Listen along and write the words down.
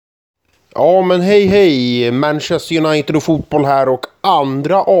Ja, men hej, Manchester United och fotboll här och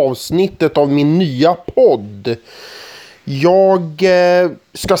andra avsnittet av min nya podd. Jag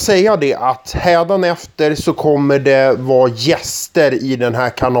ska säga det att hädanefter så kommer det vara gäster i den här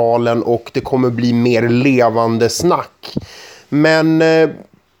kanalen och det kommer bli mer levande snack. Men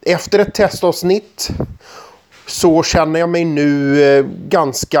efter ett testavsnitt så känner jag mig nu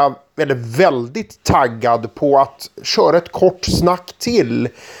väldigt taggad på att köra ett kort snack till.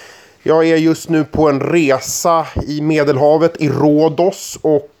 Jag är just nu på en resa i Medelhavet, i Rhodos,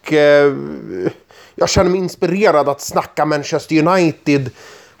 och jag känner mig inspirerad att snacka Manchester United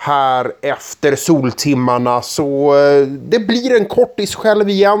här efter soltimmarna. Så det blir en kortis själv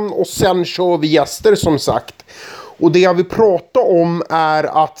igen och sen kör vi gäster som sagt. Och det jag vill prata om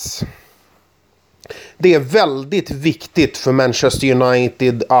är att det är väldigt viktigt för Manchester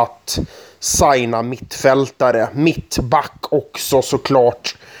United att signa mittfältare. Mittback också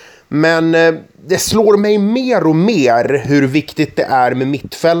såklart. Men det slår mig mer och mer hur viktigt det är med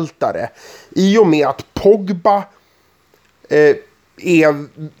mittfältare. I och med att Pogba är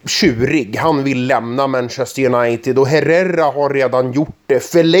tjurig. Han vill lämna Manchester United och Herrera har redan gjort det.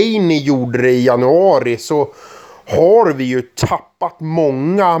 Fellaini gjorde det i januari, så har vi ju tappat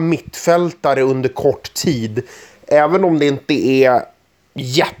många mittfältare under kort tid. Även om det inte är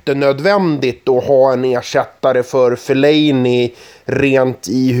jättenödvändigt att ha en ersättare för Fellaini rent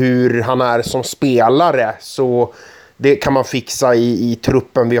i hur han är som spelare, så det kan man fixa i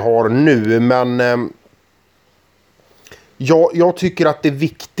truppen vi har nu. Men jag tycker att det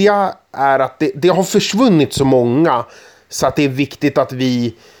viktiga är att det har försvunnit så många, så att det är viktigt att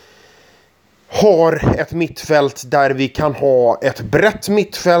vi har ett mittfält där vi kan ha ett brett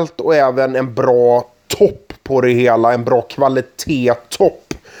mittfält och även en bra topp på det hela, en bra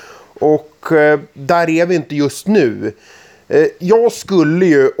kvalitetstopp. Och där är vi inte just nu. Jag skulle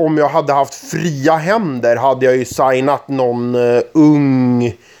ju, om jag hade haft fria händer, hade jag ju signat någon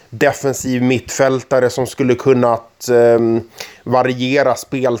ung defensiv mittfältare som skulle kunnat variera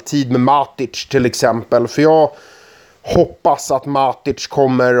speltid med Matic till exempel. För jag hoppas att Matic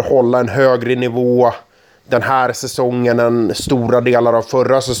kommer hålla en högre nivå den här säsongen än stora delar av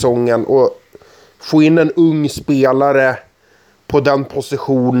förra säsongen. Och få in en ung spelare på den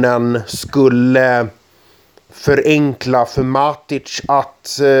positionen skulle förenkla för Matic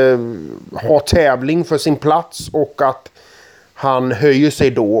att ha tävling för sin plats, och att han höjer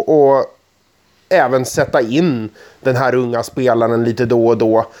sig då och även sätta in den här unga spelaren lite då och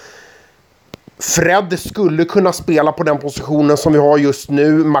då. Fred skulle kunna spela på den positionen som vi har just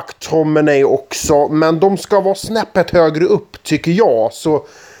nu. McTominay också. Men de ska vara snäppet högre upp tycker jag. Så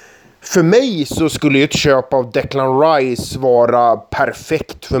för mig så skulle ju ett köp av Declan Rice vara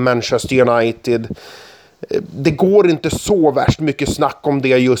perfekt för Manchester United. Det går inte så värst mycket snack om det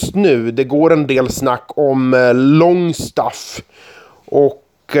just nu. Det går en del snack om Longstaff.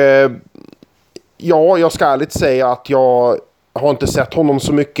 Och ja, jag ska ärligt säga att jag har inte sett honom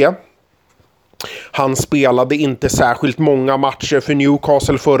så mycket. Han spelade inte särskilt många matcher för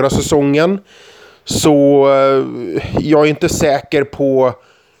Newcastle förra säsongen. Så jag är inte säker på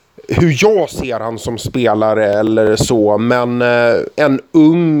hur jag ser han som spelare eller så. Men en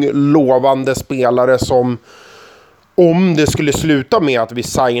ung, lovande spelare som, om det skulle sluta med att vi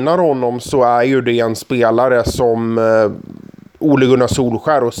signar honom, så är ju det en spelare som Ole Gunnar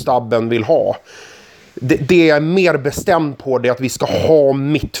Solskjær och stabben vill ha. Det är mer bestämt på det att vi ska ha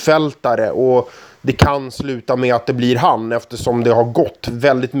mittfältare, och det kan sluta med att det blir han, eftersom det har gått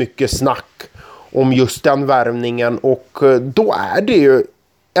väldigt mycket snack om just den värvningen. Och då är det ju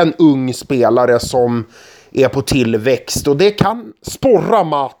en ung spelare som är på tillväxt, och det kan sporra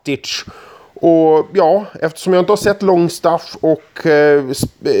Matic. Och ja, eftersom jag inte har sett Longstaff och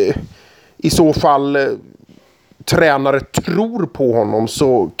i så fall tränare tror på honom,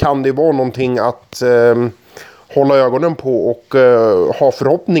 så kan det vara någonting att hålla ögonen på och ha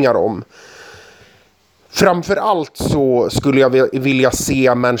förhoppningar om. Framförallt så skulle jag vilja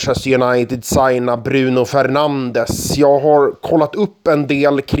se Manchester United signa Bruno Fernandes. Jag har kollat upp en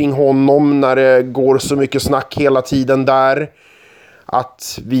del kring honom när det går så mycket snack hela tiden där.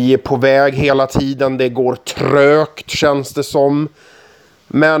 Att vi är på väg hela tiden, det går trögt känns det som.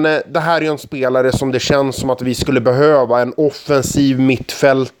 Men det här är en spelare som det känns som att vi skulle behöva. En offensiv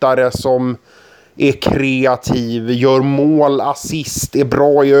mittfältare som är kreativ, gör mål, assist, är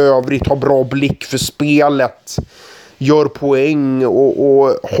bra i övrigt, har bra blick för spelet, gör poäng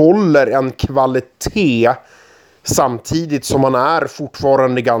och håller en kvalitet samtidigt som han är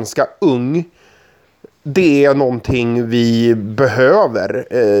fortfarande ganska ung. Det är någonting vi behöver.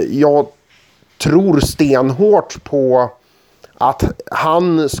 Jag tror stenhårt på att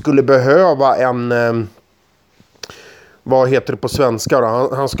han skulle behöva en... vad heter det på svenska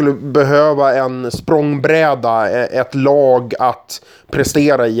då? Han skulle behöva en språngbräda, ett lag att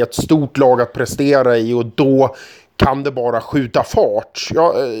prestera i, ett stort lag att prestera i, och då kan det bara skjuta fart.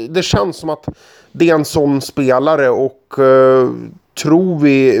 Ja, det känns som att det är en sån spelare, och tror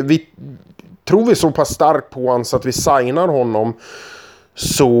vi så pass starkt på honom så att vi signar honom,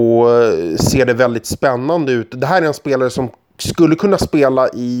 så ser det väldigt spännande ut. Det här är en spelare som skulle kunna spela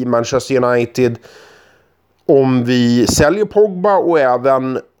i Manchester United om vi säljer Pogba, och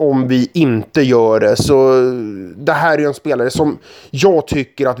även om vi inte gör det. Så det här är en spelare som jag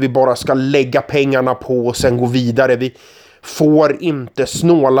tycker att vi bara ska lägga pengarna på och sen gå vidare. Vi får inte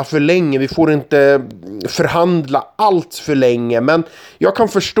snåla för länge. Vi får inte förhandla allt för länge. Men jag kan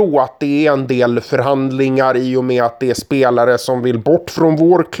förstå att det är en del förhandlingar i och med att det är spelare som vill bort från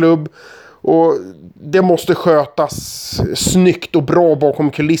vår klubb. Och det måste skötas snyggt och bra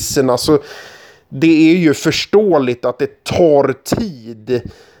bakom kulisserna. Så det är ju förståeligt att det tar tid,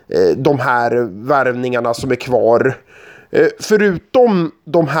 de här värvningarna som är kvar. Förutom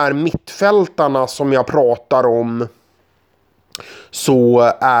de här mittfältarna som jag pratar om,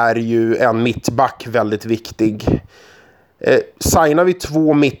 så är ju en mittback väldigt viktig. Signar vi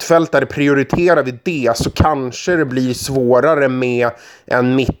 2 mittfältare, prioriterar vi det, så kanske det blir svårare med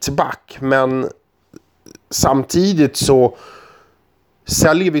en mittback. Men samtidigt så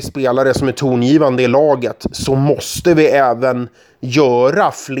säljer vi spelare som är tongivande i laget, så måste vi även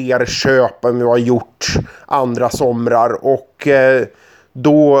göra fler köp än vi har gjort andra somrar. Och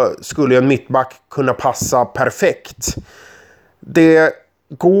då skulle en mittback kunna passa perfekt. Det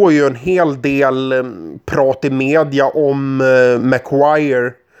går ju en hel del prat i media om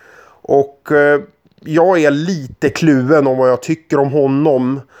Maguire, och jag är lite kluven om vad jag tycker om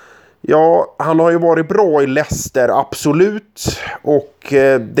honom. Ja, han har ju varit bra i Leicester, absolut. Och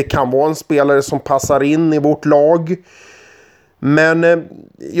det kan vara en spelare som passar in i vårt lag. Men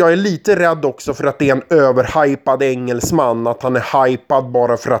jag är lite rädd också för att det är en överhypad engelsman. Att han är hypad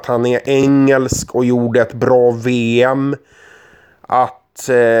bara för att han är engelsk och gjorde ett bra VM. Att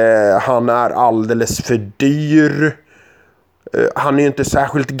han är alldeles för dyr. Han är ju inte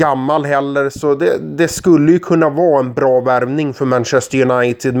särskilt gammal heller, så det skulle ju kunna vara en bra värvning för Manchester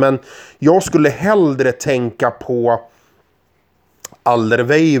United. Men jag skulle hellre tänka på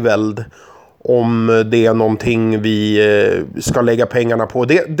Alderweireld om det är någonting vi ska lägga pengarna på.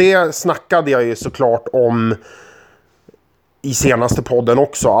 Det snackade jag ju såklart om i senaste podden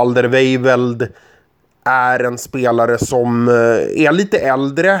också. Alderweireld är en spelare som är lite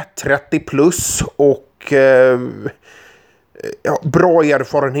äldre, 30 plus, och bra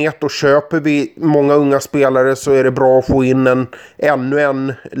erfarenhet, och köper vi många unga spelare så är det bra att få in ännu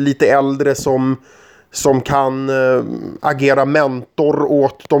en lite äldre som kan agera mentor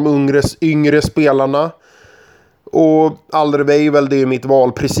åt de yngre spelarna. Och Alderweireld, det är mitt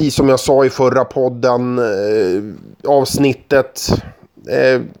val, precis som jag sa i förra podden avsnittet.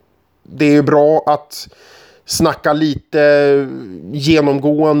 Det är bra att snacka lite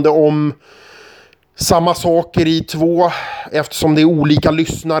genomgående om samma saker i 2, eftersom det är olika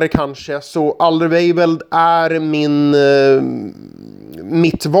lyssnare kanske. Så Alderweireld är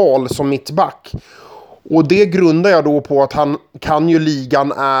mitt val som mittback. Och det grundar jag då på att han kan ju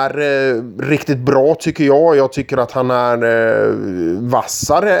ligan, är riktigt bra tycker jag. Jag tycker att han är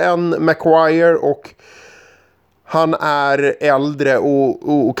vassare än Maguire, och han är äldre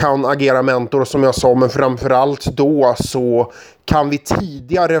och kan agera mentor som jag sa. Men framförallt då så kan vi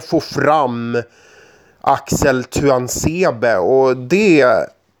tidigare få fram Axel Tuansebe, och det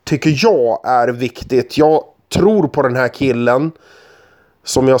tycker jag är viktigt. Jag tror på den här killen,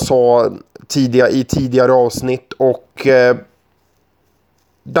 som jag sa i tidigare avsnitt, och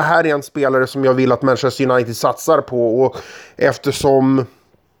det här är en spelare som jag vill att Manchester United satsar på. Och eftersom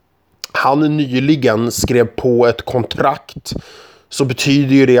han nyligen skrev på ett kontrakt, så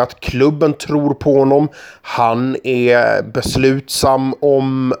betyder ju det att klubben tror på honom. Han är beslutsam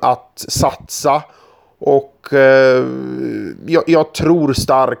om att satsa. Och jag tror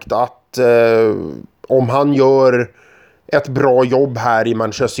starkt att om han gör ett bra jobb här i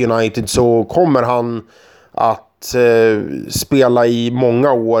Manchester United, så kommer han att spela i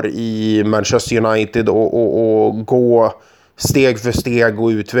många år i Manchester United och gå steg för steg och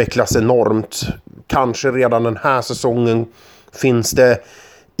utvecklas enormt. Kanske redan den här säsongen finns det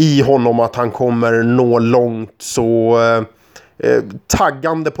i honom att han kommer nå långt. Så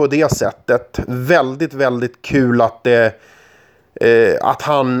taggande på det sättet. Väldigt, väldigt kul att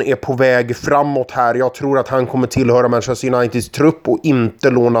han är på väg framåt här. Jag tror att han kommer tillhöra Manchester Uniteds trupp och inte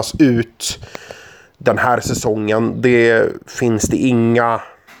lånas ut. den här säsongen. Det finns det inga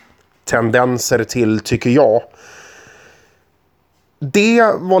tendenser till, tycker jag. Det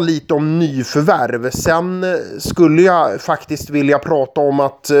var lite om nyförvärv. Sen skulle jag faktiskt vilja prata om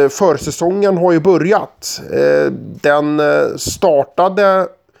att försäsongen har ju börjat. Den startade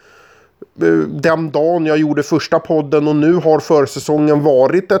den dagen jag gjorde första podden och nu har försäsongen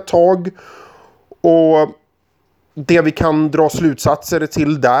varit ett tag. Och det vi kan dra slutsatser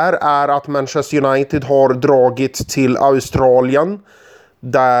till där är att Manchester United har dragit till Australien,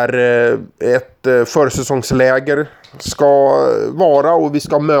 där ett försäsongsläger ska vara, och vi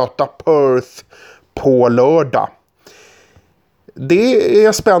ska möta Perth på lördag. Det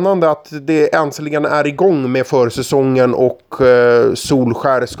är spännande att det äntligen är igång med försäsongen och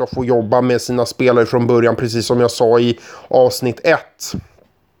Solskär ska få jobba med sina spelare från början, precis som jag sa i avsnitt 1.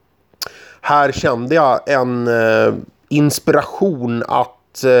 Här kände jag en inspiration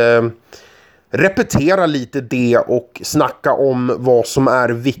att repetera lite det och snacka om vad som är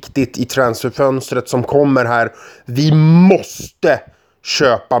viktigt i transferfönstret som kommer här. Vi måste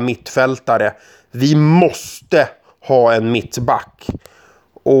köpa mittfältare. Vi måste ha en mittback.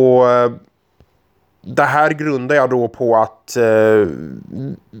 Och det här grundar jag då på att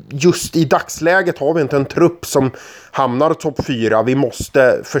just i dagsläget har vi inte en trupp som hamnar topp 4. Vi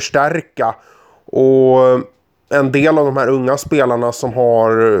måste förstärka. Och en del av de här unga spelarna som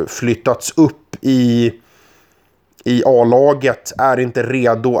har flyttats upp i A-laget är inte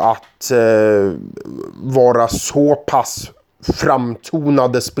redo att vara så pass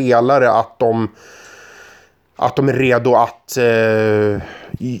framtonade spelare att de är redo att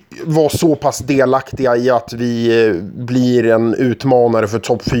vara så pass delaktiga i att vi blir en utmanare för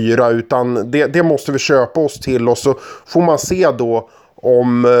topp 4, utan det måste vi köpa oss till, och så får man se då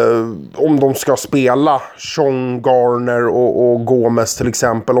om de ska spela Sean Garner och Gomez till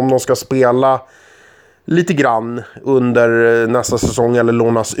exempel, om de ska spela lite grann under nästa säsong eller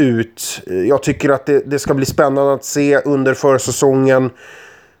lånas ut. Jag tycker att det ska bli spännande att se under försäsongen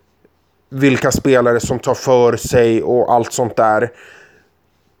vilka spelare som tar för sig och allt sånt där.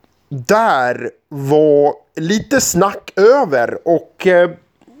 Där var lite snack över, och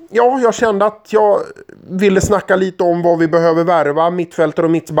ja, jag kände att jag ville snacka lite om vad vi behöver värva, mittfältare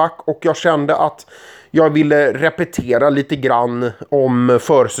och mittback, och jag kände att jag ville repetera lite grann om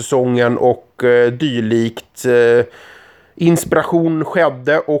försäsongen och dylikt. Inspiration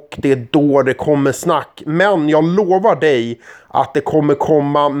skedde och det är då det kommer snack. Men jag lovar dig att det kommer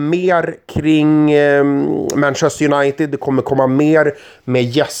komma mer kring Manchester United. Det kommer komma mer med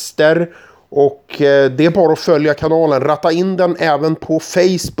gäster. Och det är bara att följa kanalen. Ratta in den även på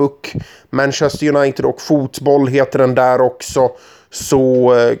Facebook. Manchester United och fotboll heter den där också.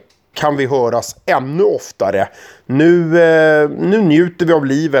 Så kan vi höras ännu oftare. Nu njuter vi av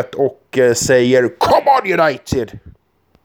livet och säger Come on United!